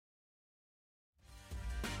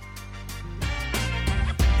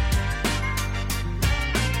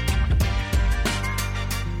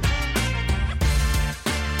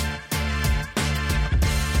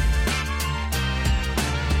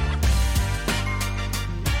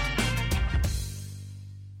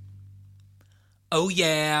Oh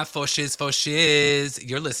yeah, for shiz for shiz.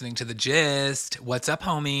 You're listening to The Gist. What's up,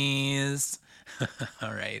 homies?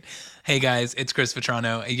 All right. Hey guys, it's Chris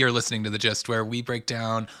Vetrano. You're listening to The Gist, where we break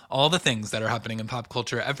down all the things that are happening in pop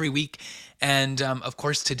culture every week. And of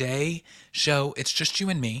course, today show, it's just you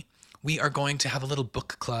and me. We are going to have a little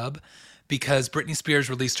book club because Britney Spears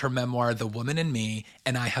released her memoir, The Woman in Me,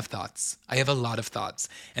 and I have thoughts. I have a lot of thoughts.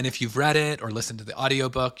 And if you've read it or listened to the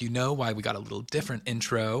audiobook, you know why we got a little different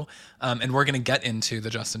intro. And we're going to get into the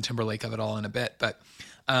Justin Timberlake of it all in a bit. But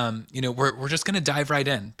we're just going to dive right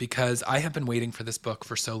in because I have been waiting for this book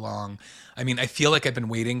for so long. I mean, I feel like I've been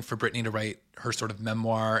waiting for Britney to write her sort of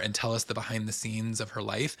memoir and tell us the behind the scenes of her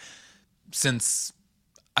life since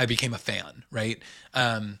I became a fan, right?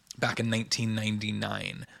 Back in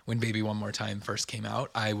 1999, when Baby One More Time first came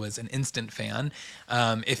out, I was an instant fan.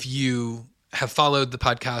 If you have followed the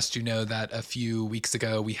podcast, you know that a few weeks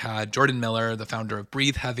ago we had Jordan Miller, the founder of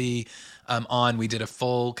Breathe Heavy, on. We did a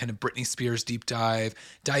full kind of Britney Spears deep dive,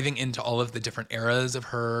 diving into all of the different eras of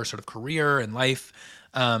her sort of career and life.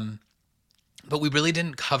 But we really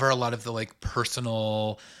didn't cover a lot of the like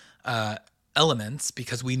personal elements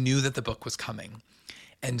because we knew that the book was coming.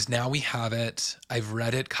 And now we have it. I've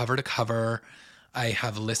read it cover to cover. I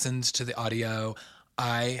have listened to the audio.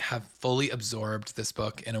 I have fully absorbed this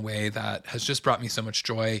book in a way that has just brought me so much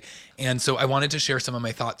joy. And so I wanted to share some of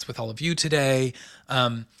my thoughts with all of you today.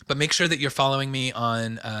 But make sure that you're following me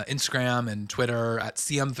on Instagram and Twitter at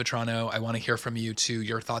CM Vetrano. I want to hear from you too,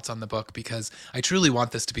 your thoughts on the book, because I truly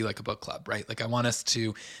want this to be like a book club, right? Like I want us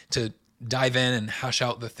to dive in and hash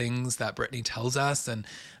out the things that Brittany tells us and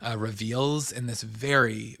reveals in this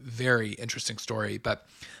very, very interesting story. But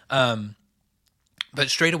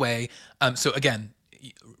straight away, so again,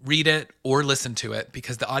 read it or listen to it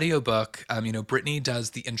because the audiobook, Brittany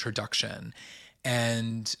does the introduction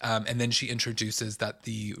and then she introduces that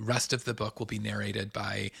the rest of the book will be narrated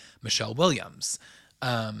by Michelle Williams.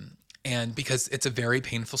 And because it's a very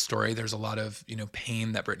painful story, there's a lot of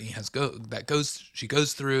pain that Brittany she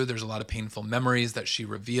goes through. There's a lot of painful memories that she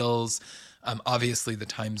reveals. Obviously, the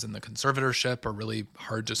times in the conservatorship are really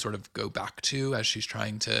hard to sort of go back to as she's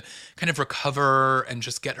trying to kind of recover and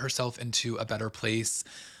just get herself into a better place.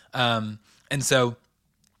 And so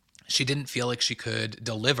she didn't feel like she could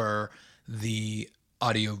deliver the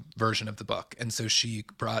audio version of the book. And so she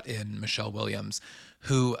brought in Michelle Williams,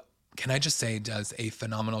 who, can I just say, does a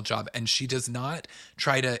phenomenal job. And she does not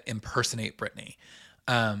try to impersonate Britney.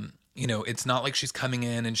 It's not like she's coming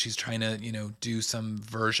in and she's trying to, do some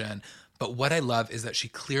version. But what I love is that she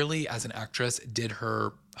clearly, as an actress, did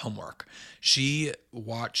her homework. She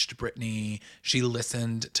watched Britney. She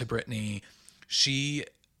listened to Britney.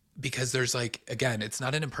 Because there's like, again, it's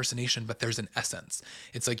not an impersonation, but there's an essence.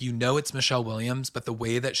 It's like, it's Michelle Williams, but the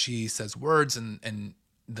way that she says words and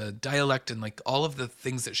the dialect and like all of the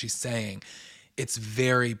things that she's saying, it's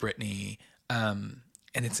very Britney, and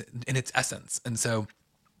it's in its essence. And so,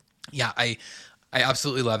 yeah, I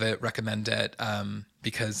absolutely love it. Recommend it,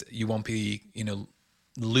 because you won't be,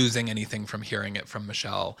 losing anything from hearing it from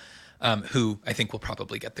Michelle, who I think will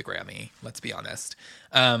probably get the Grammy. Let's be honest.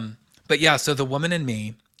 But yeah, so The Woman in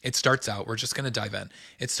Me. It starts out, we're just going to dive in.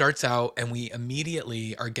 It starts out, and we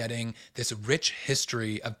immediately are getting this rich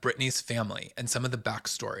history of Britney's family and some of the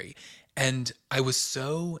backstory. And I was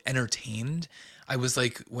so entertained. I was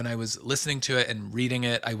like, when I was listening to it and reading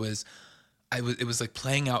it, it was like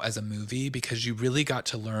playing out as a movie because you really got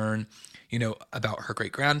to learn, about her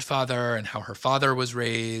great grandfather and how her father was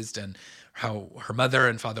raised and how her mother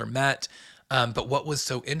and father met. But what was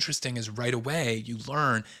so interesting is right away you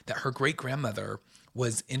learn that her great grandmother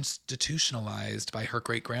was institutionalized by her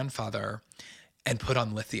great grandfather and put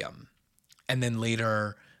on lithium, and then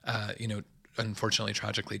later, unfortunately,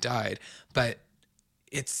 tragically died. But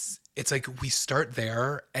it's like we start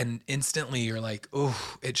there, and instantly you're like,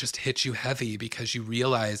 oh, it just hits you heavy because you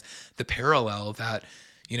realize the parallel that,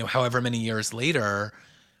 however many years later,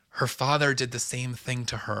 her father did the same thing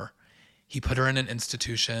to her. He put her in an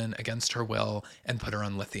institution against her will and put her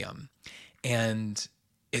on lithium. And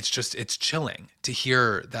it's chilling to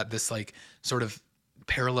hear that this like sort of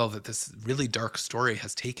parallel that this really dark story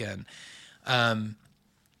has taken. And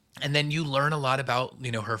then you learn a lot about,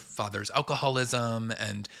 her father's alcoholism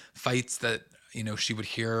and fights that, she would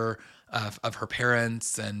hear of her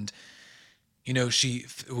parents. And, she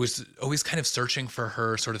was always kind of searching for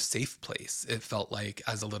her sort of safe place, it felt like,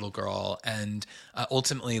 as a little girl, and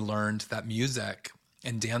ultimately learned that music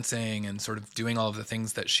and dancing and sort of doing all of the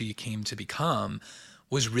things that she came to become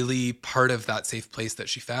was really part of that safe place that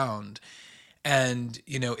she found. And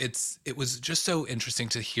it was just so interesting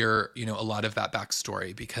to hear a lot of that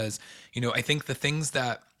backstory because I think the things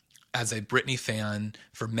that as a Britney fan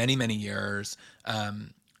for many, many years,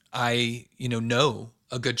 I, know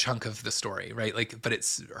a good chunk of the story, right? Like, but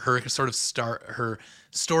it's her sort of her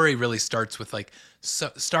story really starts with like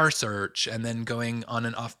Star Search and then going on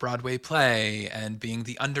an off Broadway play and being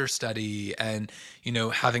the understudy and,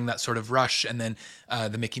 having that sort of rush and then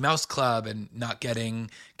the Mickey Mouse Club and not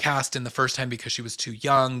getting cast in the first time because she was too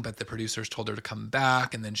young, but the producers told her to come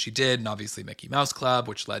back and then she did. And obviously Mickey Mouse Club,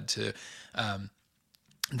 which led to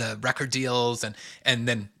the record deals and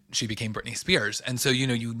then she became Britney Spears. And so,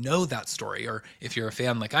 you know that story, or if you're a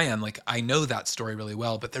fan like I am, like I know that story really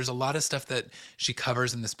well, but there's a lot of stuff that she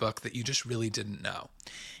covers in this book that you just really didn't know.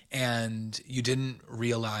 And you didn't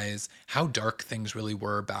realize how dark things really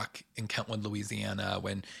were back in Kentwood, Louisiana,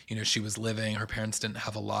 when, she was living, her parents didn't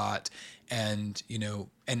have a lot. And,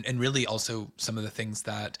 and really also some of the things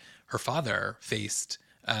that her father faced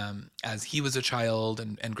as he was a child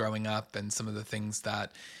and growing up, and some of the things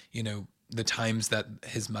that, the times that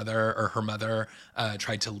his mother or her mother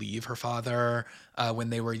tried to leave her father when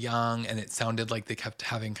they were young, and it sounded like they kept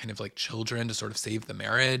having kind of like children to sort of save the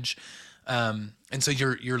marriage. And so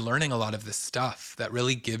you're learning a lot of this stuff that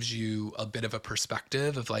really gives you a bit of a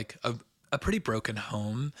perspective of like a pretty broken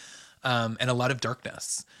home, and a lot of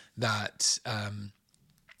darkness that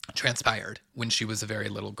transpired when she was a very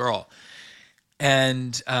little girl.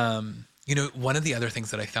 And one of the other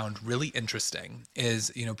things that I found really interesting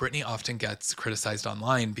is, Britney often gets criticized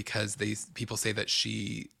online because people say that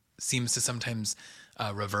she seems to sometimes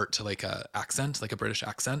revert to like a accent, like a British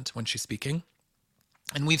accent when she's speaking.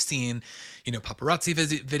 And we've seen, paparazzi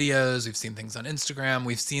videos, we've seen things on Instagram,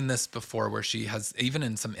 we've seen this before where she has, even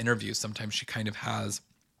in some interviews, sometimes she kind of has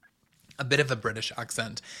a bit of a British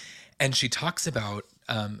accent. And she talks about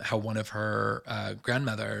how one of her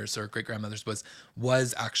grandmothers or great grandmothers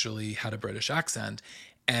was actually had a British accent,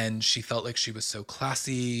 and she felt like she was so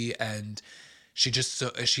classy, and she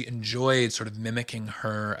enjoyed sort of mimicking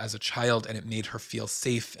her as a child, and it made her feel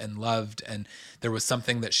safe and loved, and there was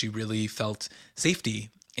something that she really felt safety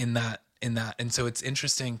in that. And so it's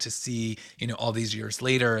interesting to see, all these years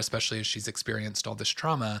later, especially as she's experienced all this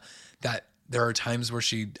trauma, that there are times where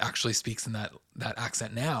she actually speaks in that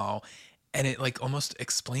accent now, and it like almost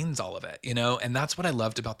explains all of it, and that's what I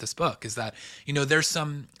loved about this book, is that, there's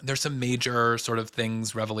some major sort of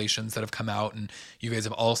things, revelations that have come out, and you guys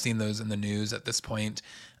have all seen those in the news at this point.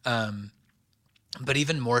 But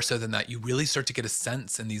even more so than that, you really start to get a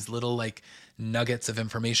sense in these little like nuggets of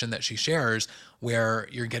information that she shares, where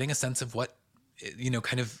you're getting a sense of what,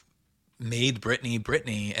 kind of made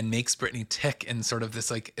Britney and makes Britney tick in sort of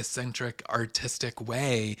this like eccentric artistic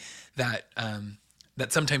way that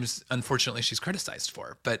that sometimes unfortunately she's criticized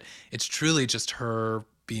for, but it's truly just her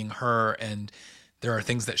being her, and there are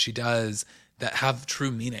things that she does that have true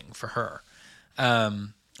meaning for her.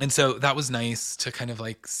 And so that was nice to kind of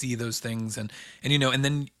like see those things, and and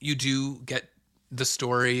then you do get the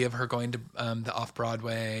story of her going to the off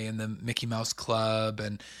Broadway and the Mickey Mouse Club,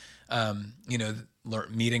 and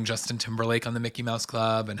meeting Justin Timberlake on the Mickey Mouse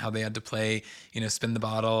Club, and how they had to play, Spin the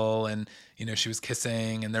Bottle, and she was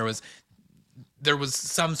kissing, and there was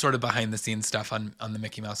some sort of behind the scenes stuff on the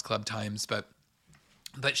Mickey Mouse Club times, but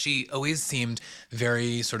she always seemed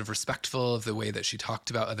very sort of respectful of the way that she talked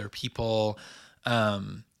about other people.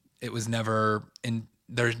 It was never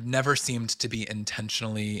there never seemed to be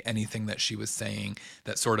intentionally anything that she was saying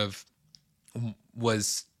that sort of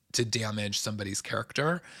was to damage somebody's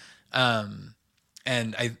character.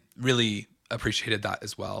 And I really appreciated that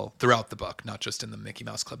as well throughout the book, not just in the Mickey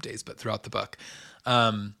Mouse Club days, but throughout the book.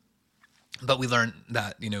 But we learned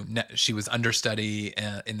that, she was understudy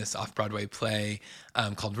in this off-Broadway play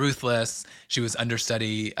called Ruthless. She was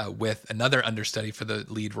understudy with another understudy for the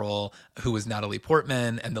lead role, who was Natalie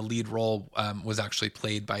Portman, and the lead role was actually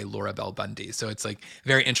played by Laura Bell Bundy. So it's like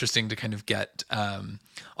very interesting to kind of get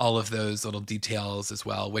all of those little details as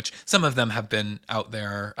well, which some of them have been out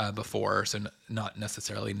there before, so not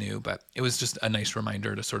necessarily new, but it was just a nice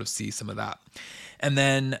reminder to sort of see some of that. And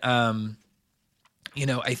then,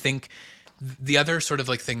 I think the other sort of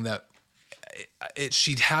like thing that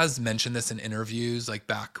she has mentioned this in interviews, like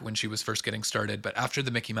back when she was first getting started, but after the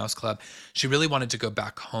Mickey Mouse Club, she really wanted to go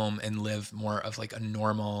back home and live more of like a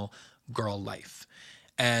normal girl life.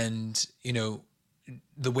 And,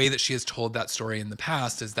 the way that she has told that story in the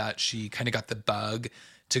past is that she kind of got the bug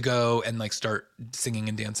to go and like start singing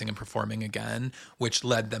and dancing and performing again, which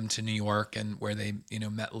led them to New York, and where they,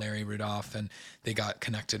 met Larry Rudolph, and they got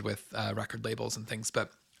connected with record labels and things. But,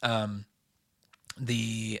 I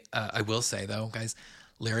will say though, guys,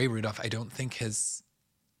 Larry Rudolph, I don't think his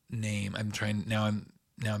name, I'm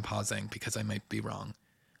pausing because I might be wrong.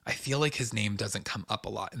 I feel like his name doesn't come up a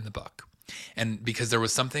lot in the book. And because there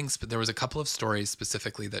was something, there was a couple of stories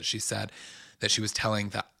specifically that she said that she was telling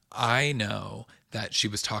that I know that she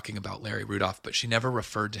was talking about Larry Rudolph, but she never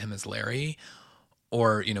referred to him as Larry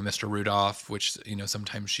or, Mr. Rudolph, which,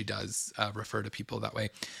 sometimes she does refer to people that way.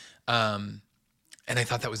 And I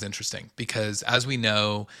thought that was interesting because, as we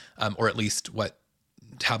know, or at least what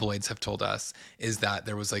tabloids have told us, is that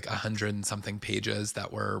there was like 100 and something pages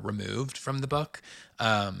that were removed from the book.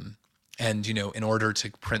 And, in order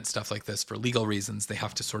to print stuff like this for legal reasons, they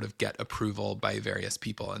have to sort of get approval by various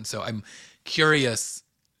people. And so I'm curious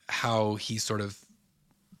how he sort of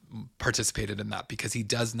participated in that, because he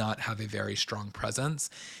does not have a very strong presence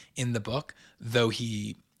in the book, though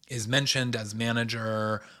he is mentioned as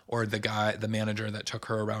manager, or the manager that took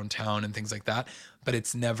her around town and things like that, but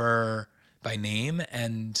it's never by name.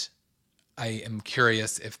 And I am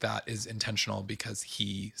curious if that is intentional, because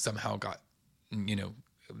he somehow got,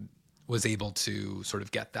 was able to sort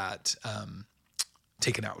of get that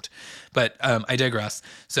taken out. But I digress.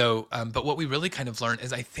 So, but what we really kind of learned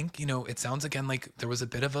is, I think, it sounds again like there was a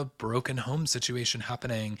bit of a broken home situation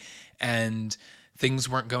happening, and things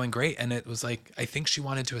weren't going great. And it was like, I think she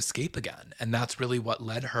wanted to escape again. And that's really what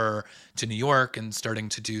led her to New York and starting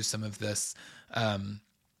to do some of this,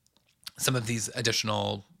 some of these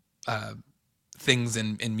additional things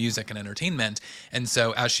in music and entertainment. And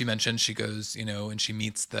so, as she mentioned, she goes, and she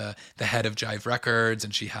meets the head of Jive Records,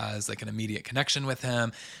 and she has like an immediate connection with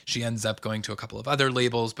him. She ends up going to a couple of other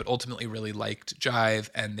labels, but ultimately really liked Jive,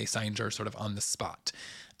 and they signed her sort of on the spot.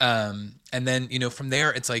 And then, from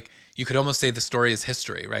there, it's like, you could almost say the story is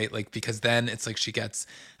history, right? Like, because then it's like she gets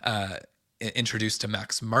introduced to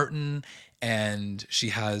Max Martin, and she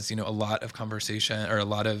has, a lot of conversation, or a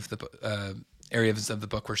lot of the areas of the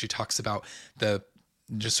book where she talks about the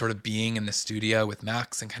just sort of being in the studio with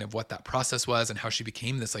Max, and kind of what that process was, and how she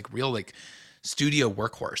became this like real like studio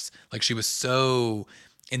workhorse. Like, she was so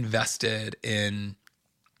invested in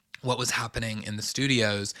what was happening in the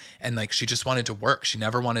studios, and like she just wanted to work. She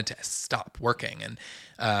never wanted to stop working, and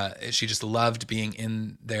she just loved being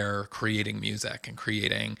in there creating music and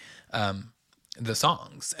creating the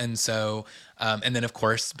songs. And so and then of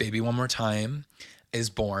course Baby One More Time is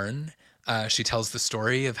born. She tells the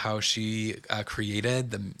story of how she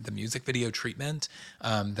created the music video treatment,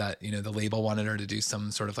 that, the label wanted her to do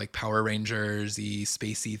some sort of like Power Rangers-y,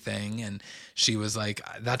 spacey thing. And she was like,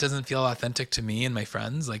 that doesn't feel authentic to me and my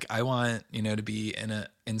friends. Like, I want, to be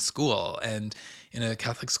in school and in a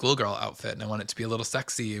Catholic schoolgirl outfit. And I want it to be a little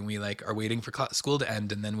sexy. And we like are waiting for school to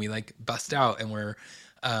end. And then we like bust out, and we're,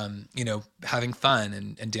 having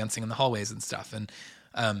fun and dancing in the hallways and stuff.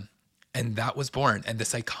 And that was born. And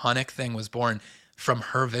this iconic thing was born from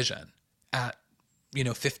her vision at,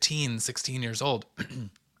 15, 16 years old.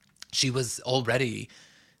 She was already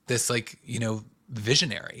this like,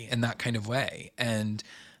 visionary in that kind of way. And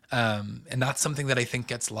that's something that I think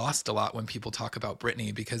gets lost a lot when people talk about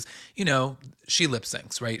Britney, because, she lip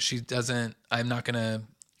syncs, right? She doesn't, I'm not going to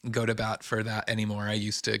go to bat for that anymore. I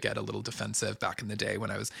used to get a little defensive back in the day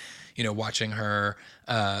when I was, watching her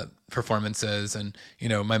performances, and,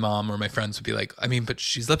 my mom or my friends would be like, I mean, but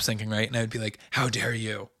she's lip syncing, right? And I would be like, how dare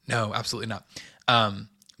you? No, absolutely not.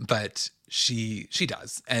 But she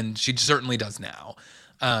does, and she certainly does now.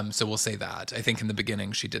 So we'll say that. I think in the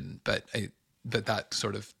beginning she didn't, but that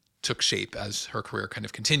sort of took shape as her career kind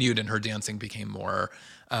of continued, and her dancing became more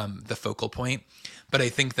the focal point. But I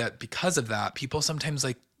think that because of that, people sometimes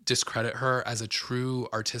like discredit her as a true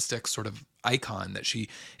artistic sort of icon, that she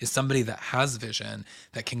is somebody that has vision,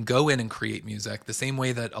 that can go in and create music the same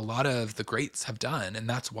way that a lot of the greats have done. And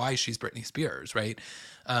that's why she's Britney Spears, right?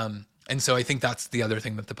 And so I think that's the other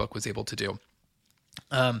thing that the book was able to do.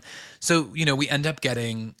 So, we end up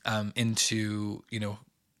getting into,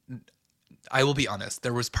 I will be honest,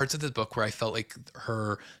 there was parts of the book where I felt like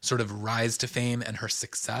her sort of rise to fame and her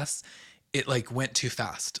success, it like went too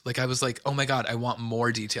fast. Like, I was like, oh my God, I want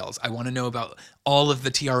more details. I want to know about all of the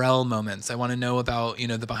TRL moments. I want to know about,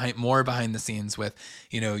 the more behind the scenes with,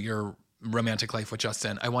 your romantic life with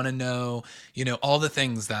Justin. I want to know, all the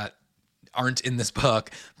things that aren't in this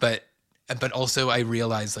book, but also I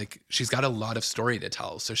realized like she's got a lot of story to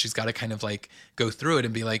tell. So she's got to kind of like go through it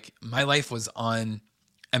and be like, my life was on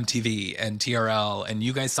MTV and TRL, and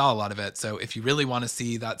you guys saw a lot of it. So if you really want to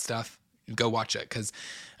see that stuff, go watch it. Cause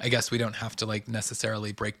I guess we don't have to like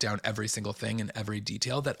necessarily break down every single thing and every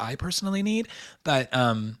detail that I personally need, but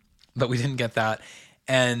we didn't get that.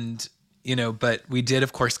 And, but we did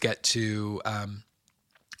of course get to,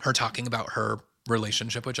 her talking about her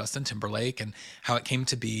relationship with Justin Timberlake and how it came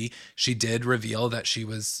to be. She did reveal that she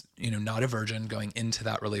was, not a virgin going into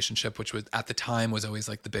that relationship, which was at the time was always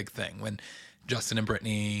like the big thing when Justin and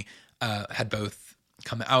Britney had both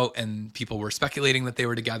come out and people were speculating that they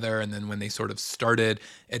were together. And then when they sort of started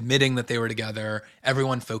admitting that they were together,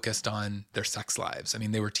 everyone focused on their sex lives. I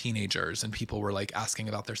mean, they were teenagers and people were like asking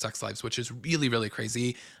about their sex lives, which is really, really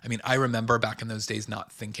crazy. I mean, I remember back in those days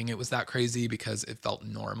not thinking it was that crazy because it felt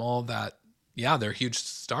normal that, yeah, they're huge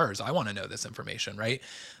stars. I want to know this information, right?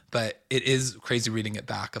 But it is crazy reading it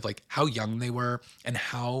back of like how young they were and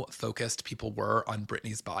how focused people were on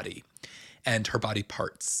Britney's body and her body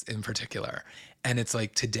parts in particular. And it's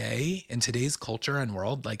like today, in today's culture and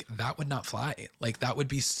world, like that would not fly. Like that would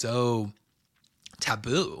be so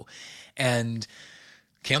taboo. And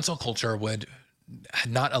cancel culture would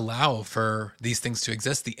not allow for these things to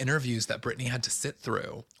exist. The interviews that Britney had to sit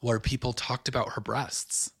through where people talked about her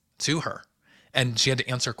breasts to her and she had to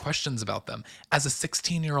answer questions about them as a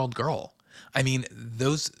 16-year-old girl. I mean,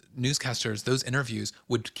 those newscasters, those interviews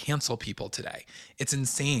would cancel people today. It's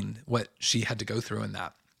insane what she had to go through in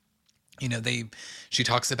that. She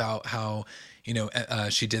talks about how,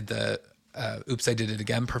 she did the Oops, I Did It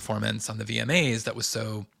Again performance on the VMAs that was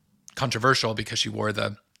so controversial because she wore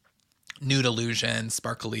the nude illusion,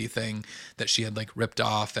 sparkly thing that she had like ripped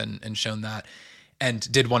off and shown that,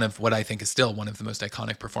 and did one of what I think is still one of the most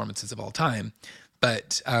iconic performances of all time.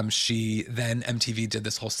 But she then MTV did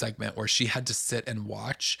this whole segment where she had to sit and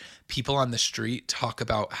watch people on the street talk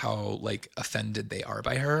about how like offended they are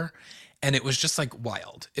by her. And it was just like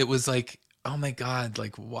wild. It was like, oh my God,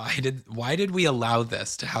 like why did we allow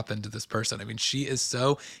this to happen to this person? I mean, she is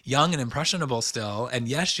so young and impressionable still. And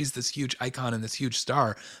yes, she's this huge icon and this huge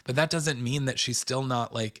star, but that doesn't mean that she's still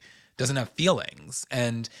not like, doesn't have feelings.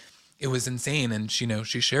 And it was insane. And she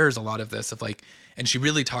shares a lot of this of like, and she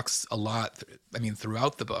really talks a lot,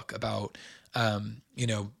 throughout the book about,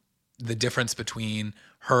 the difference between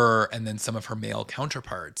her and then some of her male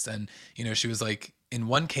counterparts. And, she was like, in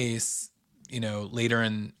one case, later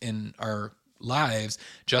in our lives,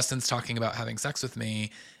 Justin's talking about having sex with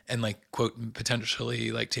me and like, quote,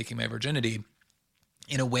 potentially like taking my virginity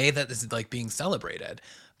in a way that is like being celebrated.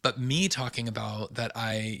 But me talking about that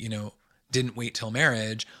I, didn't wait till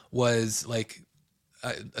marriage was like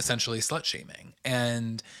essentially slut shaming.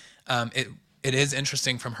 And it is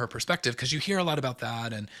interesting from her perspective because you hear a lot about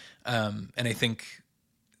that. And I think,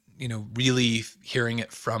 really hearing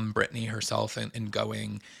it from Britney herself and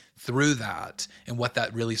going through that and what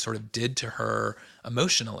that really sort of did to her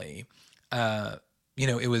emotionally,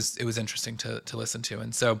 it was interesting to listen to.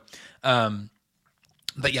 And so,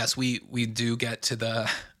 but yes, we do get to the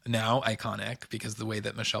now iconic, because the way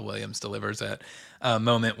that Michelle Williams delivers it,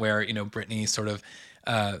 moment where, Britney sort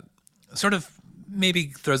of maybe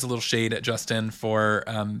throws a little shade at Justin for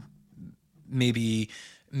maybe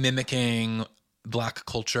mimicking Black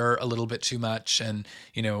culture a little bit too much, and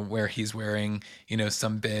where he's wearing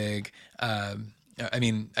some big I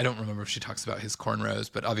don't remember if she talks about his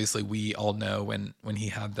cornrows, but obviously we all know when he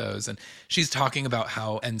had those. And she's talking about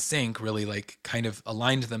how NSYNC really like kind of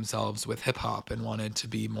aligned themselves with hip hop and wanted to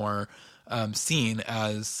be more seen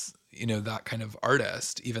as that kind of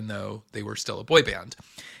artist, even though they were still a boy band.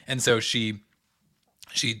 And so she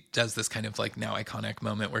does this kind of like now iconic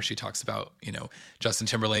moment where she talks about, Justin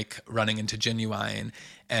Timberlake running into Genuine,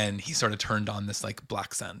 and he sort of turned on this like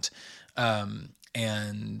black scent.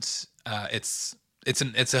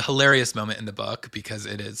 It's a hilarious moment in the book because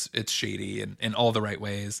it's shady in all the right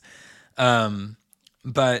ways.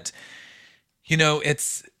 But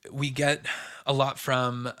we get a lot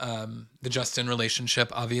from the Justin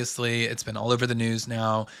relationship. Obviously, it's been all over the news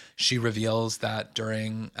now. She reveals that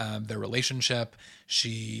during their relationship,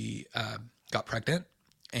 she got pregnant,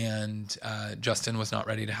 and Justin was not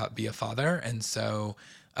ready to be a father, and so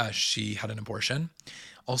she had an abortion.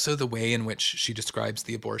 Also, the way in which she describes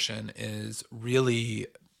the abortion is really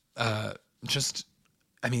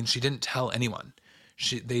she didn't tell anyone.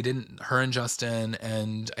 Her and Justin,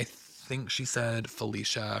 and I think she said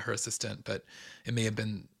Felicia, her assistant, but it may have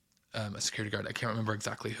been a security guard. I can't remember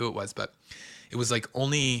exactly who it was, but it was like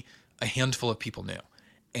only a handful of people knew.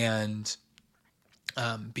 And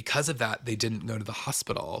because of that, they didn't go to the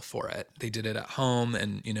hospital for it. They did it at home.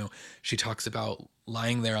 And, she talks about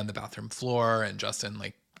lying there on the bathroom floor, and Justin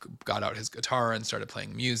like got out his guitar and started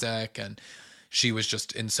playing music. And she was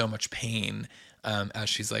just in so much pain as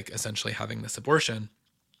she's like essentially having this abortion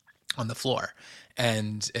on the floor.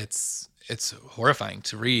 And it's horrifying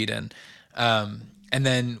to read. And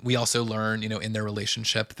then we also learn, in their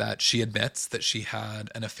relationship that she admits that she had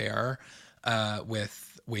an affair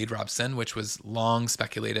with Wade Robson, which was long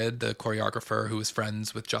speculated. The choreographer who was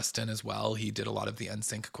friends with Justin as well. He did a lot of the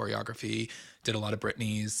NSYNC choreography, did a lot of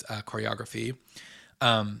Britney's choreography.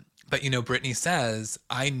 But, Britney says,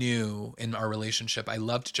 I knew in our relationship, I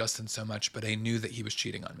loved Justin so much, but I knew that he was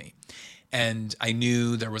cheating on me. And I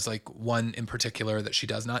knew there was like one in particular that she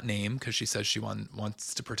does not name because she says she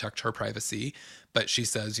wants to protect her privacy. But she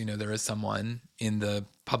says, there is someone in the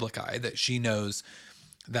public eye that she knows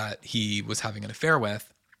that he was having an affair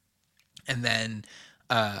with. And then,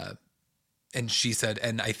 and she said,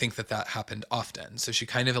 and I think that happened often. So she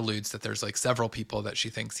kind of alludes that there's like several people that she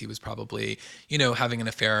thinks he was probably, having an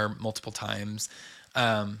affair multiple times.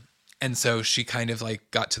 And so she kind of like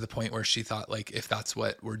got to the point where she thought like, if that's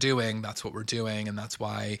what we're doing, that's what we're doing. And that's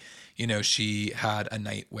why, she had a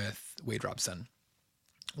night with Wade Robson,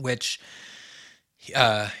 which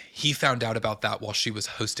he found out about that while she was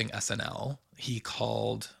hosting SNL. He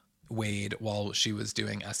called Wade while she was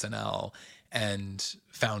doing SNL and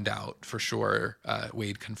found out for sure.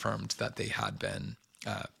 Wade confirmed that they had been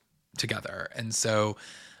together. And so,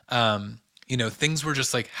 things were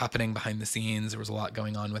just like happening behind the scenes. There was a lot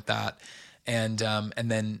going on with that. And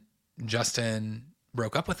then Justin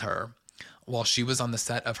broke up with her while she was on the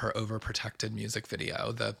set of her Overprotected music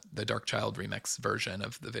video, the Dark Child remix version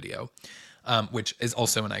of the video, which is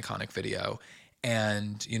also an iconic video.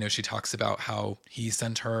 And, she talks about how he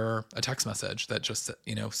sent her a text message that just,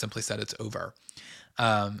 simply said it's over.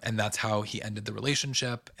 And that's how he ended the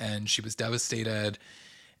relationship. And she was devastated.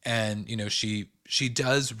 And, she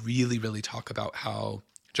does really, really talk about how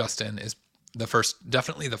Justin is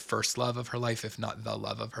definitely the first love of her life, if not the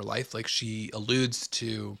love of her life. Like she alludes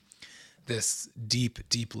to this deep,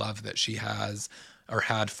 deep love that she has or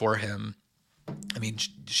had for him. I mean,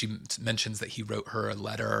 she mentions that he wrote her a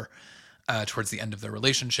letter towards the end of their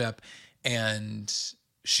relationship, and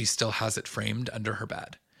she still has it framed under her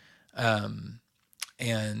bed. And,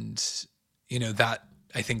 that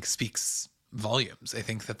I think speaks volumes. I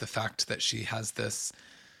think that the fact that she has this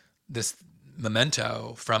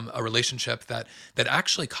memento from a relationship that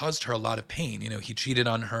actually caused her a lot of pain. He cheated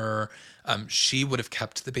on her. She would have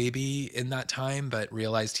kept the baby in that time, but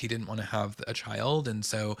realized he didn't want to have a child. And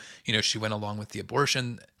so, she went along with the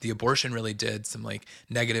abortion. The abortion really did some like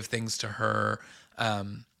negative things to her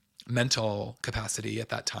mental capacity at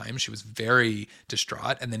that time. She was very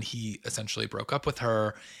distraught. And then he essentially broke up with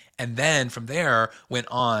her. And then from there went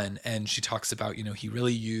on, and she talks about, he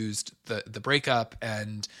really used the breakup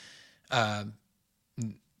and,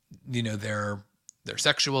 their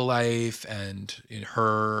sexual life and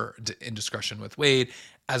her indiscretion with Wade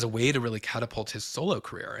as a way to really catapult his solo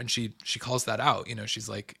career. And she calls that out. She's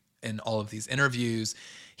like, in all of these interviews,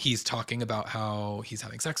 he's talking about how he's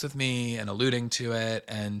having sex with me and alluding to it.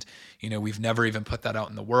 And, we've never even put that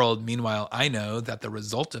out in the world. Meanwhile, I know that the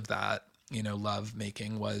result of that, love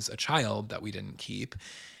making was a child that we didn't keep.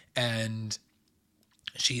 And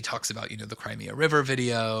she talks about, the Crimea River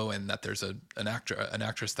video, and that there's an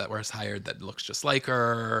actress that was hired that looks just like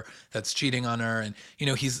her, that's cheating on her. And,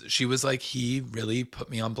 she was like, he really put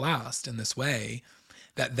me on blast in this way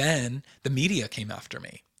that then the media came after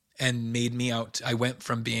me and made me out. I went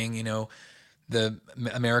from being, the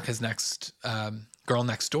America's Next girl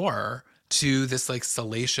next door to this like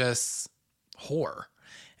salacious whore.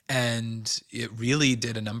 And it really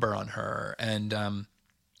did a number on her. And,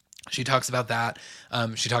 she talks about that.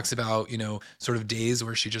 She talks about, sort of days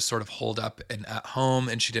where she just sort of holed up and at home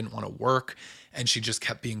and she didn't want to work. And she just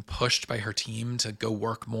kept being pushed by her team to go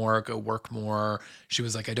work more. She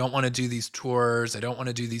was like, I don't want to do these tours. I don't want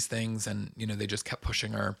to do these things. And, they just kept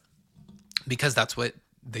pushing her because that's what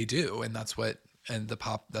they do. And they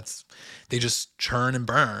just churn and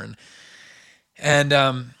burn. And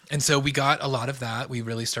so we got a lot of that. We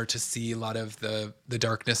really start to see a lot of the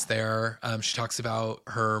darkness there. She talks about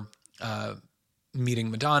her meeting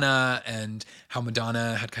Madonna and how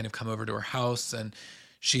Madonna had kind of come over to her house, and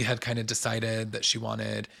she had kind of decided that she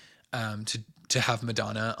wanted to have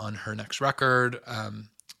Madonna on her next record,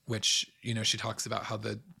 which, she talks about how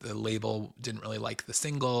the label didn't really like the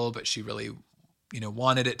single, but she really,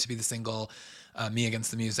 wanted it to be the single. Me Against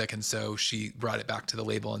the Music. And so she brought it back to the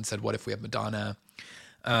label and said, what if we have Madonna?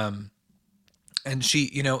 And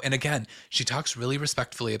she, and again, she talks really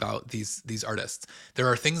respectfully about these artists. There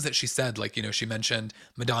are things that she said, like, she mentioned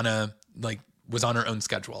Madonna, like, was on her own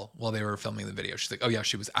schedule while they were filming the video. She's like, oh yeah,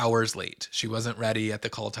 she was hours late. She wasn't ready at the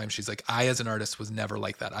call time. She's like, I, as an artist, was never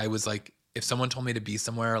like that. I was like, if someone told me to be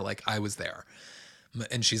somewhere, like, I was there.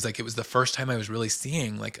 And she's like, it was the first time I was really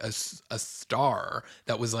seeing like a star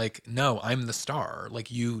that was like, no, I'm the star. Like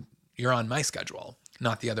you're on my schedule,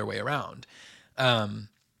 not the other way around.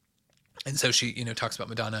 And so she, talks about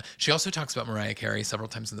Madonna. She also talks about Mariah Carey several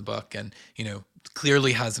times in the book, and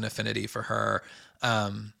clearly has an affinity for her.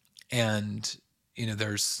 And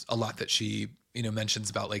there's a lot that she mentions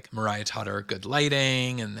about, like, Mariah taught her good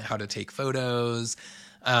lighting and how to take photos.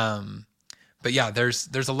 But yeah,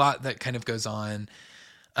 there's a lot that kind of goes on.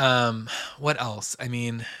 What else? I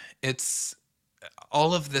mean, it's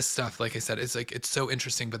all of this stuff. Like I said, it's like it's so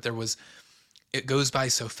interesting, but it goes by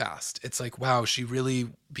so fast. It's like, wow, she really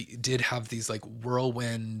did have these like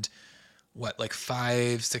whirlwind, like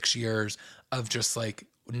 5-6 years of just like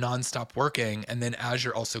nonstop working. And then as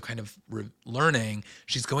you're also kind of learning,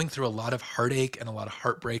 she's going through a lot of heartache and a lot of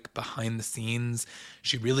heartbreak behind the scenes.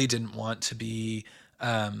 She really didn't want to be,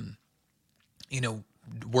 you know,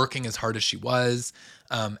 working as hard as she was,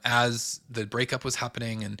 as the breakup was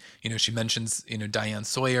happening. And, she mentions, Diane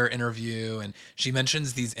Sawyer interview, and she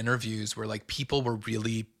mentions these interviews where like people were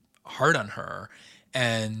really hard on her.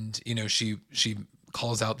 And, she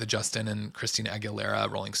calls out the Justin and Christina Aguilera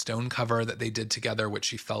Rolling Stone cover that they did together, which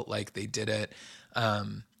she felt like they did it,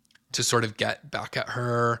 to sort of get back at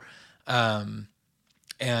her.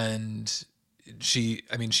 And she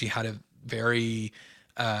had a very,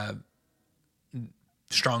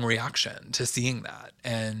 strong reaction to seeing that.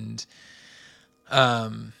 And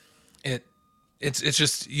it's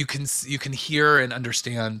just, you can hear and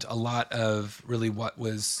understand a lot of really what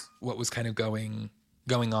was kind of going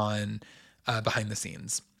on behind the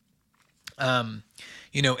scenes. And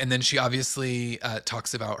then she obviously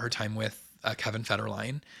talks about her time with Kevin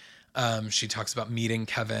Federline. She talks about meeting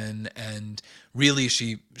Kevin, and really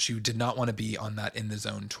she did not want to be on that In the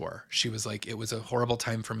Zone tour. She was like, it was a horrible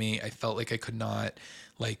time for me. I felt like I could not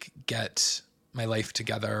like get my life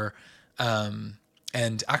together.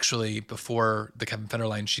 And actually, before the Kevin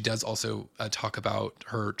Federline, she does also talk about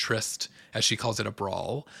her tryst, as she calls it, a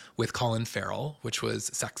brawl with Colin Farrell, which was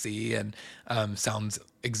sexy and sounds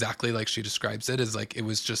exactly like she describes it. As like, it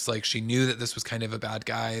was just like she knew that this was kind of a bad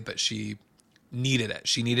guy, but she needed it.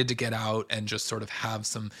 She needed to get out and just sort of have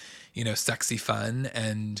some, sexy fun,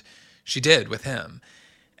 and she did with him.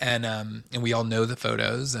 And we all know the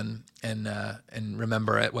photos and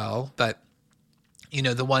remember it well. But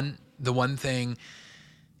the one thing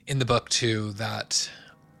in the book too that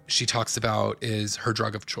she talks about is her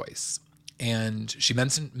drug of choice, and she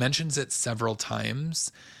mentions it several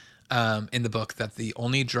times in the book, that the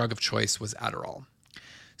only drug of choice was Adderall.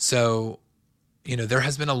 So there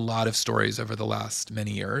has been a lot of stories over the last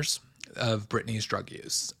many years of Britney's drug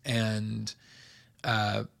use, and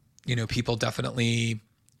people definitely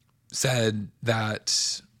said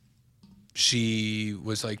that she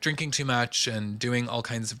was like drinking too much and doing all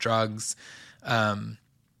kinds of drugs.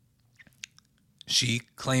 She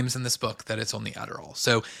claims in this book that it's only Adderall.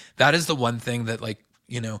 So that is the one thing that, like,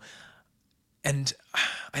 and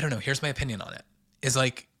I don't know, here's my opinion on it, is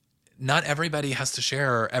like, not everybody has to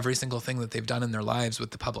share every single thing that they've done in their lives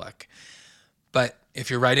with the public. But if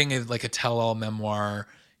you're writing a tell-all memoir,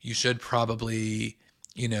 you should probably,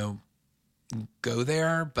 go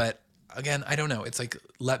there. But again, I don't know. It's like,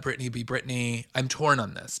 let Britney be Britney. I'm torn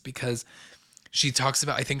on this because she talks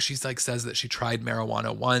about, I think she's like, says that she tried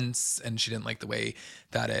marijuana once and she didn't like the way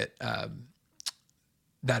that it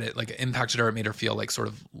like impacted her. It made her feel like sort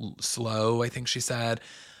of slow, I think she said.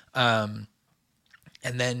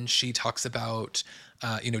 And then she talks about,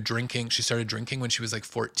 drinking. She started drinking when she was like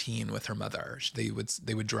 14 with her mother. They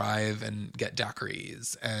would drive and get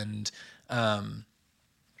daiquiris. And,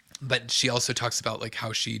 but she also talks about like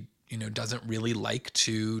how she, doesn't really like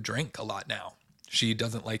to drink a lot now. She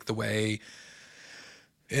doesn't like the way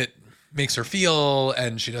it makes her feel,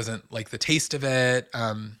 and she doesn't like the taste of it.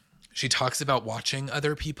 She talks about watching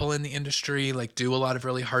other people in the industry like do a lot of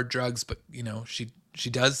really hard drugs, but she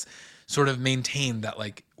does sort of maintain that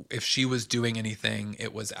like if she was doing anything,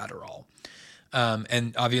 it was Adderall.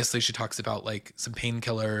 And obviously she talks about like some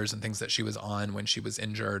painkillers and things that she was on when she was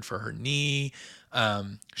injured for her knee.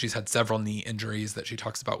 She's had several knee injuries that she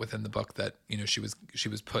talks about within the book that, she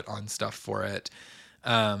was put on stuff for it.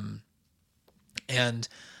 And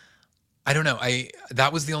I don't know,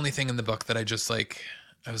 that was the only thing in the book that I just like,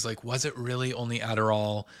 I was like, was it really only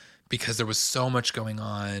Adderall? Because there was so much going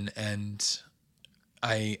on, and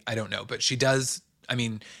I don't know, but she does,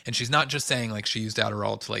 and she's not just saying like she used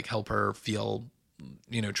Adderall to like help her feel,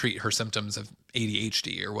 treat her symptoms of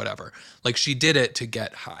ADHD or whatever. Like she did it to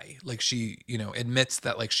get high. Like she, admits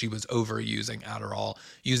that like she was overusing Adderall,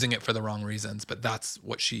 using it for the wrong reasons, but that's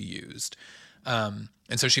what she used. And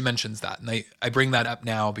so she mentions that. And I bring that up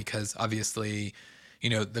now because obviously,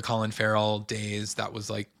 the Colin Farrell days, that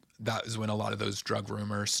is when a lot of those drug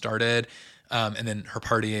rumors started. and then her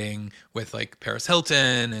partying with like Paris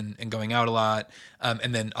Hilton and going out a lot,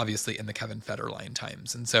 and then obviously in the Kevin Federline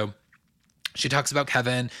times. And so she talks about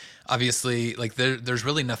Kevin. Obviously, like there's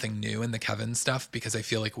really nothing new in the Kevin stuff because I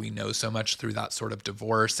feel like we know so much through that sort of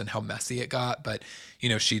divorce and how messy it got. But,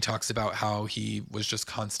 she talks about how he was just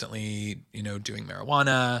constantly, doing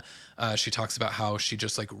marijuana. She talks about how she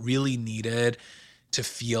just like really needed to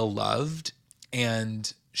feel loved,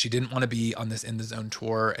 and she didn't want to be on this In the Zone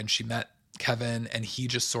tour. And she met Kevin, and he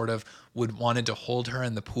just sort of would wanted to hold her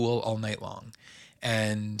in the pool all night long.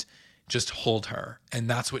 And just hold her. And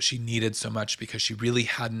that's what she needed so much because she really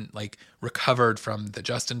hadn't like recovered from the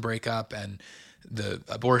Justin breakup and the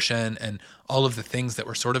abortion and all of the things that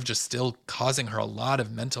were sort of just still causing her a lot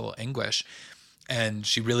of mental anguish. And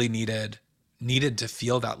she really needed to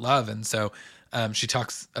feel that love. And so she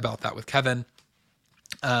talks about that with Kevin.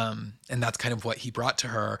 And that's kind of what he brought to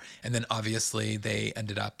her. And then obviously they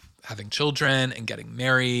ended up having children and getting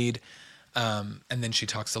married. And then she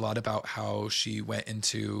talks a lot about how she went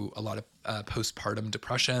into a lot of postpartum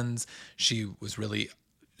depressions. She was really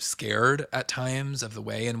scared at times of the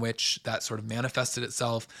way in which that sort of manifested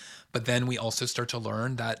itself. But then we also start to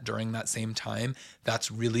learn that during that same time, that's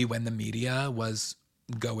really when the media was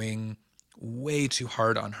going way too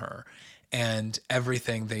hard on her. And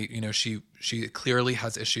everything she clearly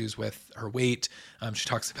has issues with her weight. She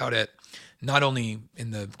talks about it not only in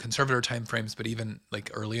the conservator timeframes, but even like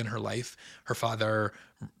early in her life, her father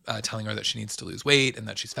telling her that she needs to lose weight and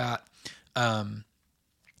that she's fat.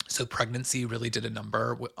 So pregnancy really did a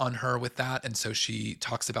number on her with that. And so she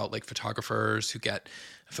talks about like photographers who get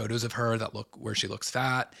photos of her that look where she looks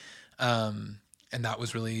fat. And that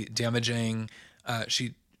was really damaging.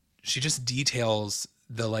 She just details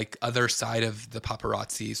the like other side of the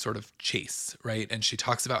paparazzi sort of chase, right? And she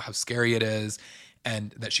talks about how scary it is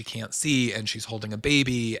and that she can't see, and she's holding a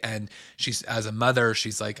baby, and she's, as a mother,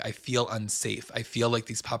 she's like, I feel unsafe. I feel like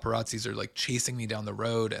these paparazzis are like chasing me down the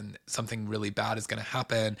road and something really bad is going to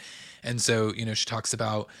happen. And so, she talks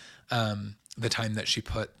about the time that she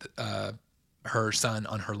put her son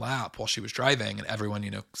on her lap while she was driving, and everyone,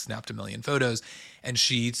 snapped a million photos. And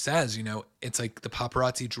she says, it's like the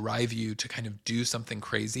paparazzi drive you to kind of do something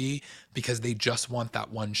crazy because they just want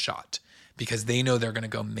that one shot, because they know they're going to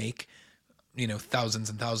go make, thousands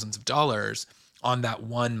and thousands of dollars on that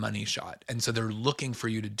one money shot. And so they're looking for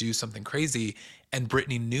you to do something crazy. And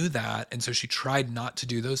Britney knew that. And so she tried not to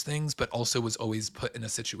do those things, but also was always put in a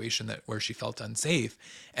situation where she felt unsafe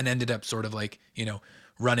and ended up sort of like,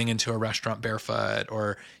 running into a restaurant barefoot,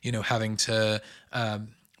 or, having to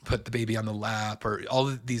put the baby on the lap, or all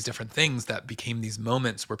of these different things that became these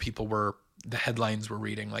moments where the headlines were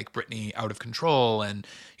reading like Britney out of control and,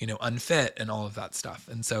 unfit and all of that stuff.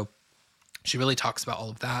 And so she really talks about all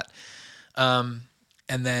of that. And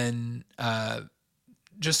then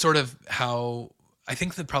just sort of how I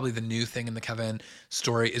think that probably the new thing in the Kevin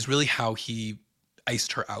story is really how he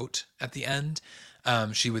iced her out at the end.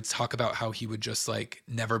 She would talk about how he would just like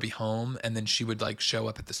never be home, and then she would like show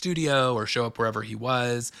up at the studio or show up wherever he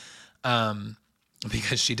was.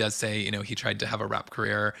 Because she does say, he tried to have a rap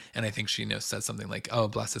career, and I think she, says something like, oh,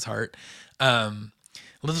 bless his heart.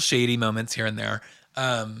 Little shady moments here and there.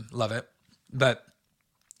 Love it. But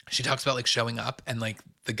she talks about like showing up, and like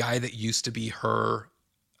the guy that used to be her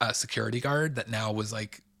security guard that now was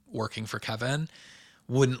like working for Kevin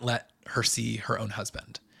wouldn't let her see her own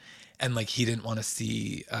husband. And like, he didn't want to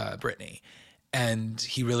see Britney, and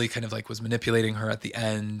he really kind of like was manipulating her at the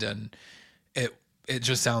end. And it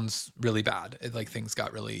just sounds really bad. It like, things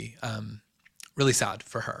got really, really sad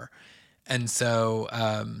for her. And so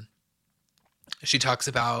she talks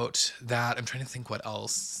about that. I'm trying to think what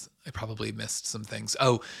else. I probably missed some things.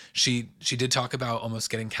 Oh, she did talk about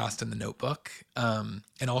almost getting cast in The Notebook,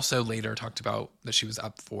 and also later talked about that she was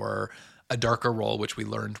up for a darker role, which we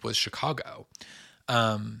learned was Chicago.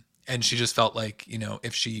 And she just felt like,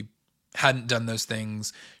 if she hadn't done those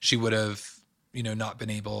things, she would have, not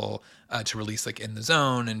been able to release like In the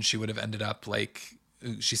Zone, and she would have ended up like,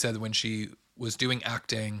 she said when she was doing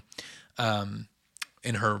acting,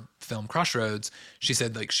 in her film Crossroads, she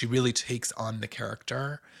said like she really takes on the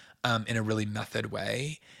character in a really method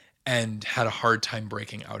way, and had a hard time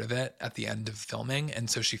breaking out of it at the end of filming. And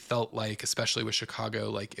so she felt like, especially with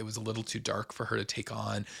Chicago, like it was a little too dark for her to take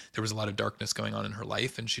on. There was a lot of darkness going on in her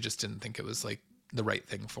life, and she just didn't think it was like the right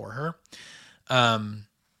thing for her.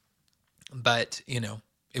 But,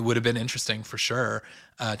 it would have been interesting for sure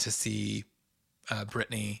to see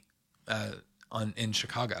Britney in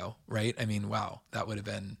Chicago, right? I mean, wow, that would have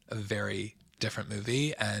been a very different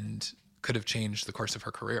movie and could have changed the course of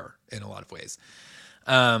her career in a lot of ways.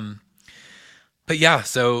 But yeah,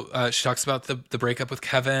 so she talks about the breakup with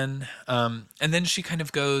Kevin, and then she kind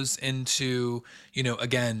of goes into,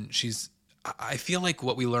 again, I feel like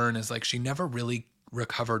what we learn is like she never really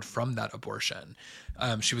recovered from that abortion.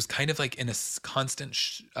 She was kind of like in a constant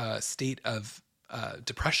state of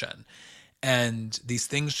depression, and these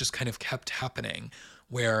things just kind of kept happening,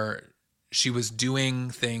 where she was doing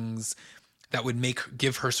things that would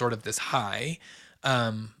give her sort of this high,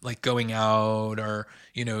 like going out, or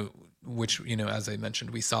which, as I mentioned,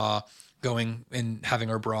 we saw, going and having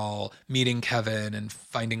her brawl, meeting Kevin and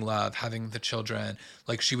finding love, having the children.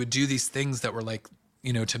 Like she would do these things that were like,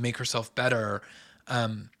 to make herself better.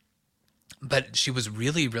 But she was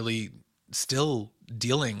really, really still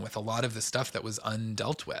dealing with a lot of the stuff that was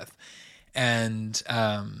undealt with. And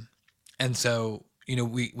so,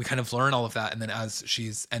 we kind of learn all of that. And then as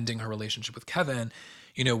she's ending her relationship with Kevin,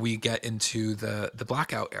 we get into the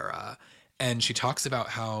blackout era. And she talks about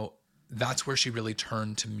how that's where she really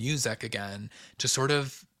turned to music again to sort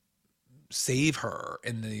of save her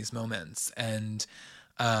in these moments. And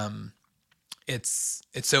it's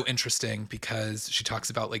so interesting because she talks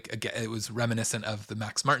about, like, again, it was reminiscent of the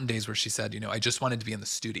Max Martin days where she said, I just wanted to be in the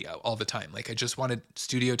studio all the time. Like I just wanted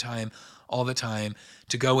studio time all the time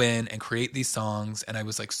to go in and create these songs. And I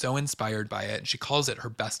was like so inspired by it. And she calls it her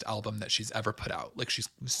best album that she's ever put out. Like she's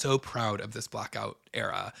so proud of this blackout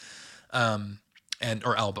era,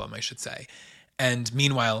 or album, I should say. And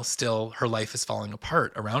meanwhile, still her life is falling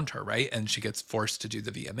apart around her, right? And she gets forced to do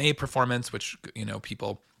the VMA performance, which,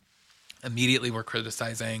 people immediately were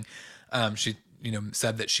criticizing. She,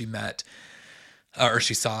 said that she met, or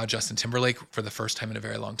she saw Justin Timberlake for the first time in a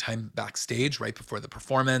very long time backstage right before the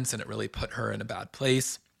performance, and it really put her in a bad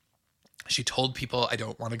place. She told people, I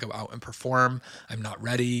don't want to go out and perform. I'm not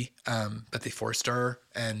ready. But they forced her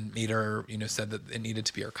and made her, said that it needed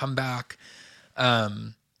to be her comeback.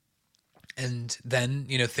 And then,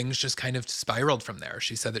 things just kind of spiraled from there.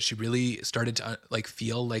 She said that she really started to like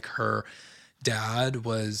feel like her dad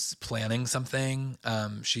was planning something.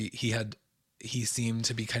 He seemed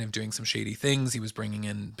to be kind of doing some shady things. He was bringing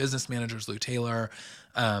in business managers, Lou Taylor,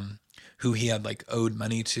 who he had like owed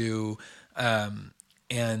money to.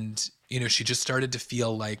 And, she just started to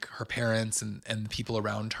feel like her parents and the people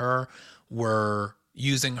around her were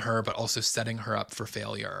using her, but also setting her up for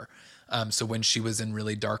failure. So when she was in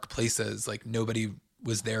really dark places, like nobody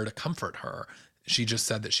was there to comfort her. She just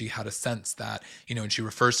said that she had a sense that, and she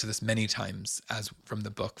refers to this many times as from the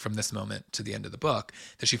book, from this moment to the end of the book,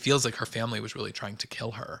 that she feels like her family was really trying to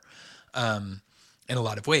kill her, in a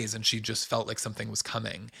lot of ways. And she just felt like something was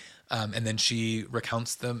coming. And then she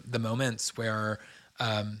recounts the moments where,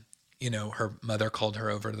 her mother called her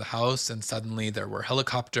over to the house, and suddenly there were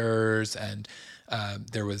helicopters, and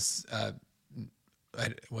there was,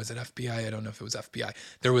 was it FBI? I don't know if it was FBI.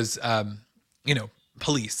 There was,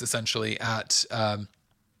 police essentially at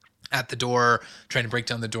the door, trying to break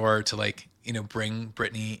down the door to, like, bring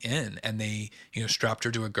Britney in. And they, strapped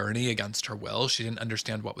her to a gurney against her will. She didn't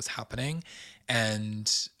understand what was happening.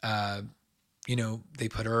 And, they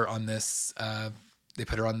put her on this, they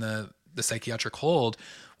put her on the psychiatric hold,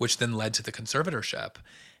 which then led to the conservatorship.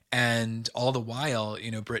 And all the while,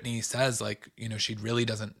 Britney says, like, she really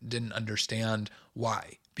didn't understand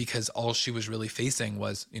why, because all she was really facing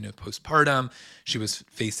was, postpartum. She was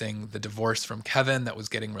facing the divorce from Kevin that was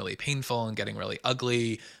getting really painful and getting really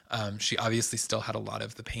ugly. She obviously still had a lot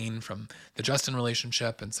of the pain from the Justin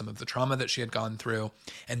relationship and some of the trauma that she had gone through.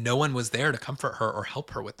 And no one was there to comfort her or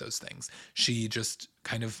help her with those things. She just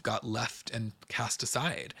kind of got left and cast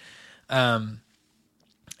aside. And,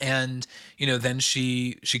 then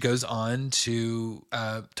she goes on to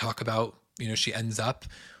talk about, she ends up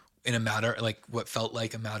in a matter, like what felt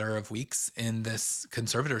like a matter of weeks, in this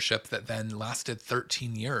conservatorship that then lasted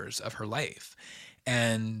 13 years of her life.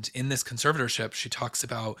 And in this conservatorship, she talks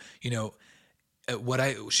about,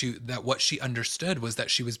 what she understood was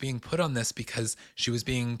that she was being put on this because she was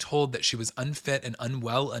being told that she was unfit and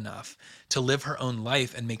unwell enough to live her own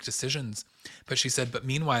life and make decisions. But she said, but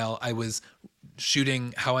meanwhile, I was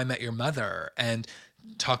shooting How I Met Your Mother and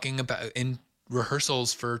talking about in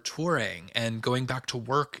rehearsals for touring and going back to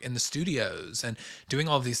work in the studios and doing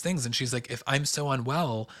all of these things. And she's like, if I'm so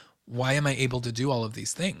unwell, why am I able to do all of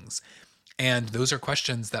these things? And those are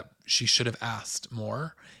questions that she should have asked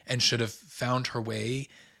more and should have found her way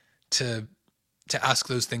to ask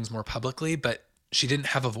those things more publicly. But she didn't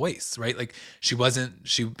have a voice, right? Like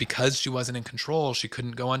because she wasn't in control, she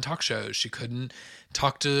couldn't go on talk shows. She couldn't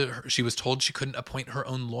talk to her. She was told she couldn't appoint her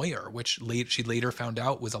own lawyer, which she later found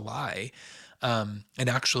out was a lie, and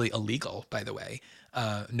actually illegal, by the way.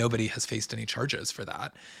 Nobody has faced any charges for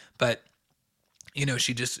that. But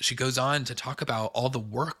she goes on to talk about all the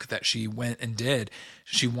work that she went and did.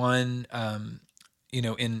 She won,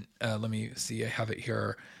 in, let me see, I have it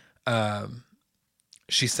here. Um,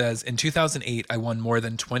 she says, in 2008, I won more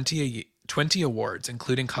than 20 awards,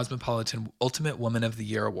 including Cosmopolitan Ultimate Woman of the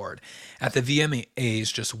Year award. At the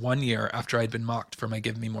VMAs, just 1 year after I'd been mocked for my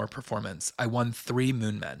Give Me More performance, I won 3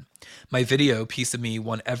 Moon Men. My video, Piece of Me,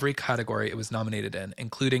 won every category it was nominated in,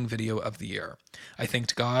 including Video of the Year. I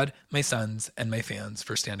thanked God, my sons, and my fans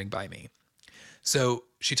for standing by me. So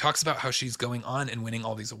she talks about how she's going on and winning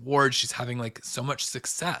all these awards. She's having like so much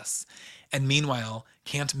success. And meanwhile,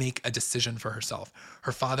 can't make a decision for herself.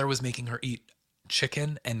 Her father was making her eat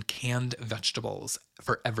chicken and canned vegetables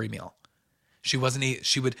for every meal. She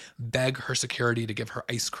would beg her security to give her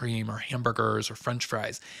ice cream or hamburgers or french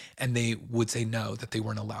fries, and they would say no, that they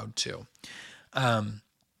weren't allowed to. Um,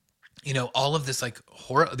 all of this, like,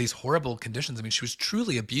 these horrible conditions. I mean, she was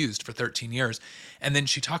truly abused for 13 years. And then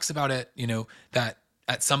she talks about it, that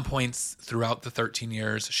at some points throughout the 13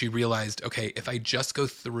 years, she realized, okay, if I just go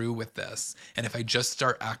through with this and if I just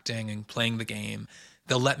start acting and playing the game,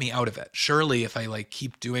 they'll let me out of it. Surely if I like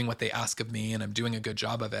keep doing what they ask of me and I'm doing a good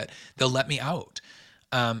job of it, they'll let me out.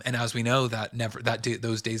 And as we know,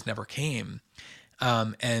 those days never came.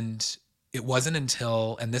 And it wasn't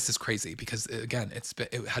until, and this is crazy because again,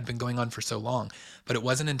 it had been going on for so long, but it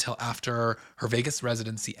wasn't until after her Vegas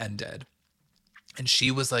residency ended and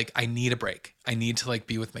she was like, I need a break. I need to like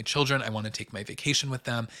be with my children. I want to take my vacation with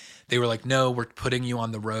them. They were like, no, we're putting you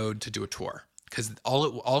on the road to do a tour. Because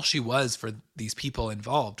all she was for these people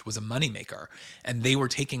involved was a moneymaker, and they were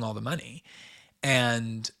taking all the money.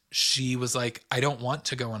 And she was like, I don't want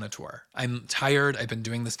to go on a tour. I'm tired. I've been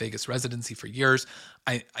doing this Vegas residency for years.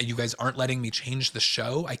 You guys aren't letting me change the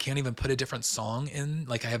show. I can't even put a different song in.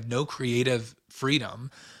 Like, I have no creative freedom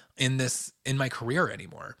in my career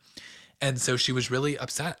anymore. And so she was really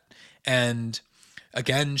upset. And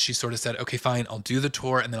again, she sort of said, okay, fine, I'll do the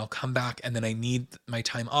tour and then I'll come back and then I need my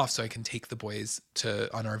time off so I can take the boys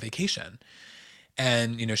on our vacation.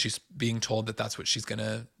 And, she's being told that that's what she's going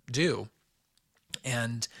to do.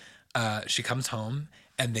 And she comes home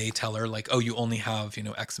and they tell her like, oh, you only have,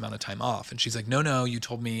 X amount of time off. And she's like, no, you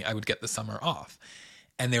told me I would get the summer off.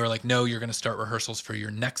 And they were like, no, you're going to start rehearsals for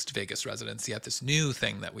your next Vegas residency at this new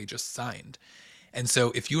thing that we just signed. And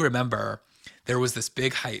so if you remember, there was this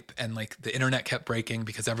big hype and like the internet kept breaking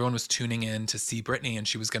because everyone was tuning in to see Britney, and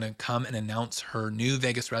she was going to come and announce her new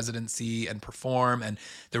Vegas residency and perform. And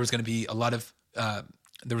there was going to be a lot of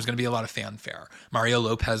fanfare. Mario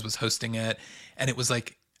Lopez was hosting it, and it was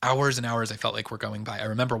like hours and hours I felt like were going by. I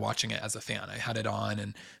remember watching it as a fan. I had it on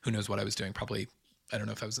and who knows what I was doing. Probably, I don't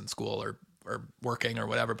know if I was in school or working or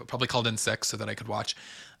whatever, but probably called in sick so that I could watch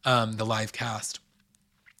the live cast.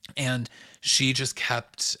 And she just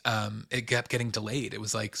it kept getting delayed. It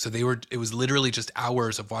was like, it was literally just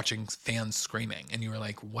hours of watching fans screaming. And you were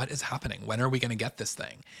like, what is happening? When are we going to get this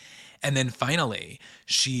thing? And then finally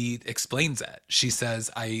she explains it. She says,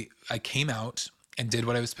 I came out and did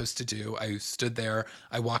what I was supposed to do. I stood there,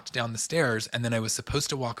 I walked down the stairs, and then I was supposed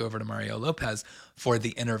to walk over to Mario Lopez for the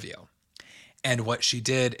interview. And what she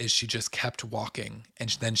did is she just kept walking, and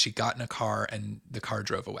then she got in a car and the car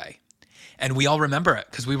drove away. And we all remember it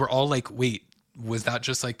because we were all like, wait, was that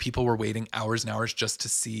just like people were waiting hours and hours just to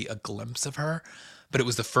see a glimpse of her? But it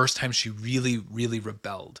was the first time she really, really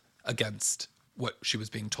rebelled against what she was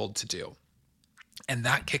being told to do. And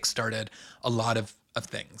that kickstarted a lot of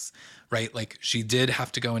things, right? Like she did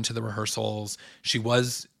have to go into the rehearsals. She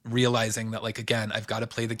was realizing that, like, again, I've got to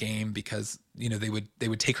play the game because, they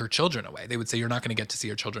would take her children away. They would say, you're not going to get to see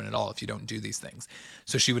your children at all if you don't do these things.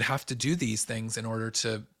 So she would have to do these things in order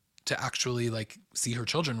to actually like see her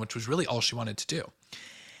children, which was really all she wanted to do.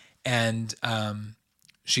 And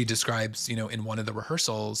she describes, in one of the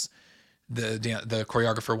rehearsals, the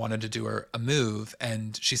choreographer wanted to do her a move,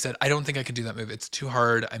 and she said, I don't think I can do that move. It's too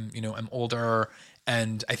hard. I'm older,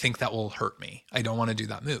 and I think that will hurt me. I don't want to do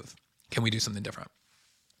that move. Can we do something different?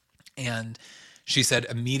 And she said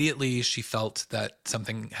immediately she felt that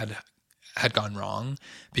something had gone wrong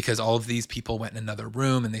because all of these people went in another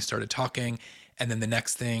room and they started talking. And then the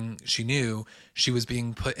next thing she knew, she was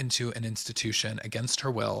being put into an institution against her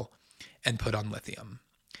will and put on lithium.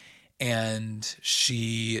 And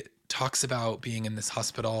she talks about being in this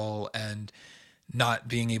hospital and not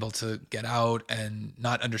being able to get out and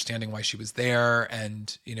not understanding why she was there.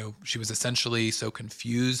 And, she was essentially so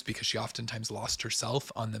confused because she oftentimes lost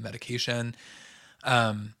herself on the medication.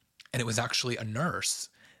 And it was actually a nurse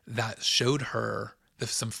that showed her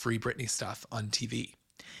some free Britney stuff on TV.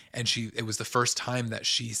 And it was the first time that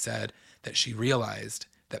she said that she realized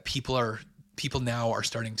that people people now are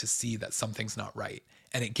starting to see that something's not right.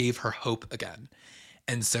 And it gave her hope again.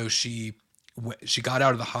 And so she got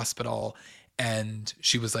out of the hospital and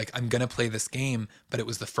she was like, I'm going to play this game. But it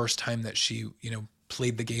was the first time that she,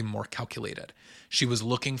 played the game more calculated. She was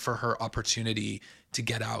looking for her opportunity to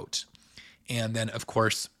get out. And then, of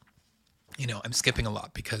course, I'm skipping a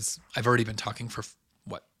lot because I've already been talking for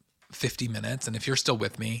 50 minutes. And if you're still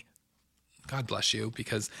with me, God bless you,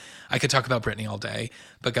 because I could talk about Britney all day.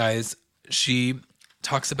 But guys, she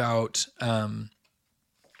talks about,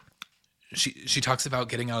 she talks about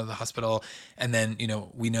getting out of the hospital. And then,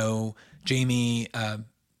 we know Jamie,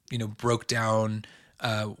 broke down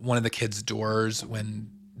one of the kids' doors when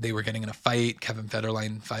they were getting in a fight. Kevin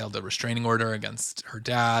Federline filed a restraining order against her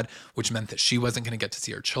dad, which meant that she wasn't going to get to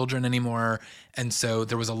see her children anymore. And so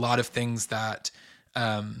there was a lot of things that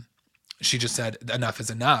she just said, enough is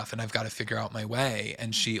enough, and I've got to figure out my way.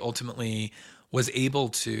 And she ultimately was able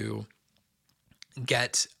to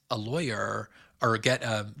get a lawyer or get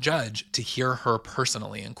a judge to hear her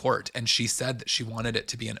personally in court. And she said that she wanted it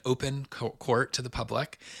to be an open court to the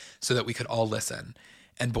public so that we could all listen.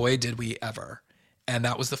 And boy, did we ever. And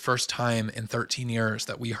that was the first time in 13 years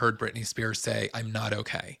that we heard Britney Spears say, I'm not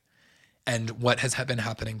okay. And what has been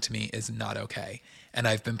happening to me is not okay. And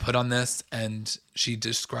I've been put on this. And she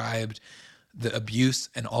described the abuse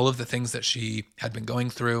and all of the things that she had been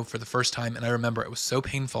going through for the first time. And I remember it was so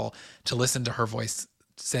painful to listen to her voice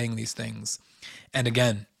saying these things. And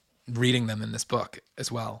again, reading them in this book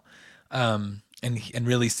as well. And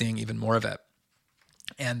really seeing even more of it.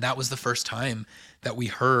 And that was the first time that we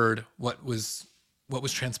heard what was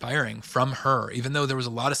transpiring from her. Even though there was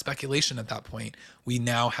a lot of speculation at that point, we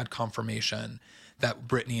now had confirmation that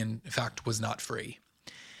Britney, in fact, was not free.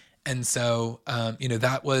 And so,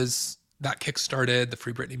 that kickstarted the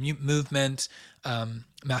Free Britney movement.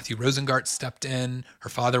 Matthew Rosengart stepped in. Her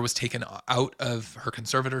father was taken out of her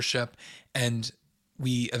conservatorship, and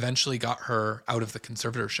we eventually got her out of the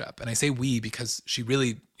conservatorship. And I say we because she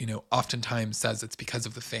really, oftentimes says it's because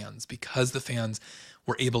of the fans, because the fans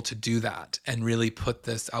were able to do that and really put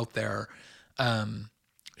this out there.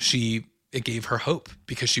 It gave her hope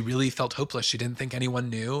because she really felt hopeless. She didn't think anyone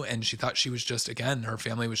knew. And she thought she was just, again, her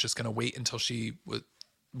family was just going to wait until she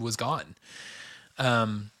was gone.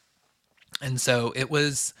 And so it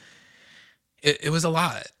was a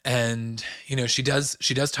lot. And, she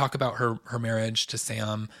does talk about her marriage to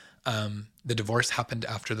Sam. The divorce happened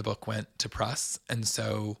after the book went to press. And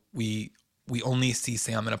so we only see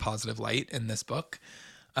Sam in a positive light in this book.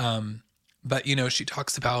 But, she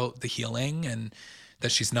talks about the healing and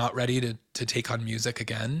that she's not ready to take on music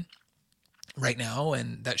again right now.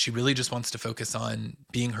 And that she really just wants to focus on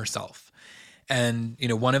being herself. And,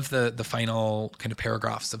 one of the final kind of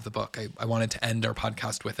paragraphs of the book, I wanted to end our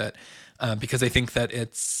podcast with it because I think that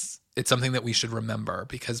it's something that we should remember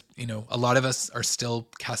because, a lot of us are still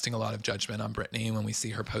casting a lot of judgment on Britney when we see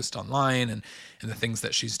her post online and the things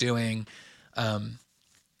that she's doing. And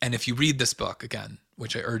if you read this book again,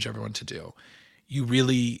 which I urge everyone to do, you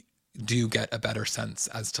really do get a better sense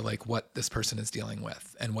as to like what this person is dealing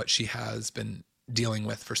with and what she has been dealing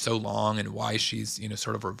with for so long and why she's,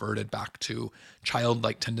 sort of reverted back to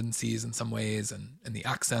childlike tendencies in some ways and the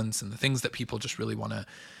accents and the things that people just really want to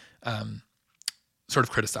sort of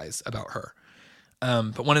criticize about her.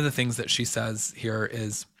 But one of the things that she says here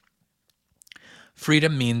is,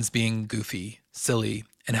 freedom means being goofy, silly,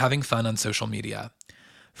 and having fun on social media.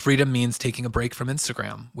 Freedom means taking a break from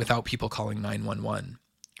Instagram without people calling 911.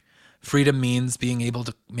 Freedom means being able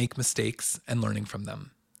to make mistakes and learning from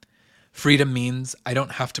them. Freedom means I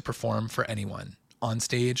don't have to perform for anyone, on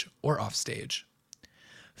stage or off stage.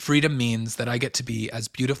 Freedom means that I get to be as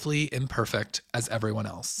beautifully imperfect as everyone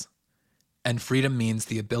else. And freedom means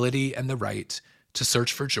the ability and the right to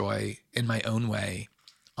search for joy in my own way,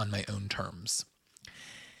 on my own terms.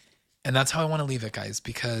 And that's how I want to leave it, guys,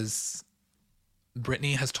 because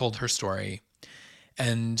Britney has told her story.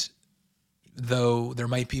 And though there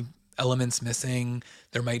might be elements missing,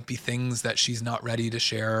 there might be things that she's not ready to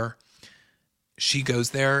share, she goes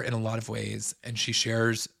there in a lot of ways and she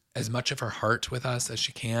shares as much of her heart with us as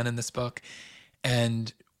she can in this book.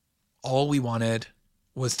 And all we wanted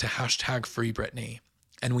was to hashtag free Britney.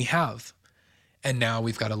 And we have. And now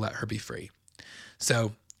we've got to let her be free.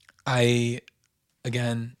 So I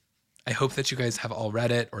hope that you guys have all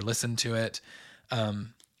read it or listened to it.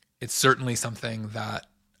 It's certainly something that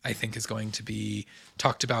I think is going to be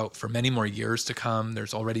talked about for many more years to come.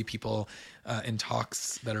 There's already people in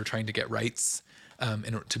talks that are trying to get rights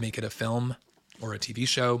to make it a film or a TV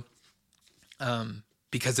show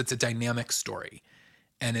because it's a dynamic story.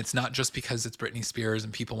 And it's not just because it's Britney Spears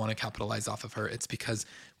and people want to capitalize off of her. It's because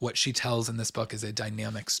what she tells in this book is a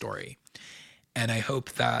dynamic story. And I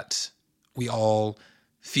hope that we all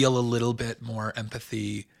feel a little bit more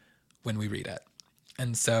empathy when we read it.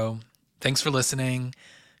 And so thanks for listening.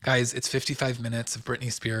 Guys, it's 55 minutes of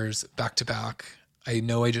Britney Spears back to back. I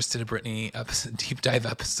know I just did a Britney episode, deep dive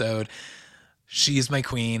episode. She's my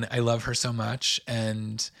queen. I love her so much.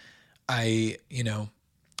 And I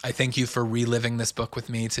thank you for reliving this book with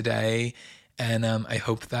me today. And I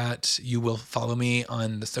hope that you will follow me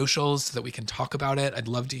on the socials so that we can talk about it. I'd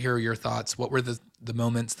love to hear your thoughts. What were the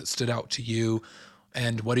moments that stood out to you?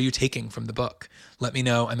 And what are you taking from the book? Let me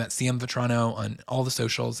know. I'm at CM Vetrano on all the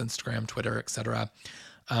socials, Instagram, Twitter, etc.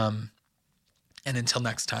 And until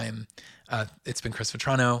next time, it's been Chris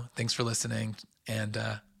Vetrano. Thanks for listening, and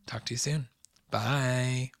talk to you soon.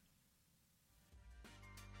 Bye.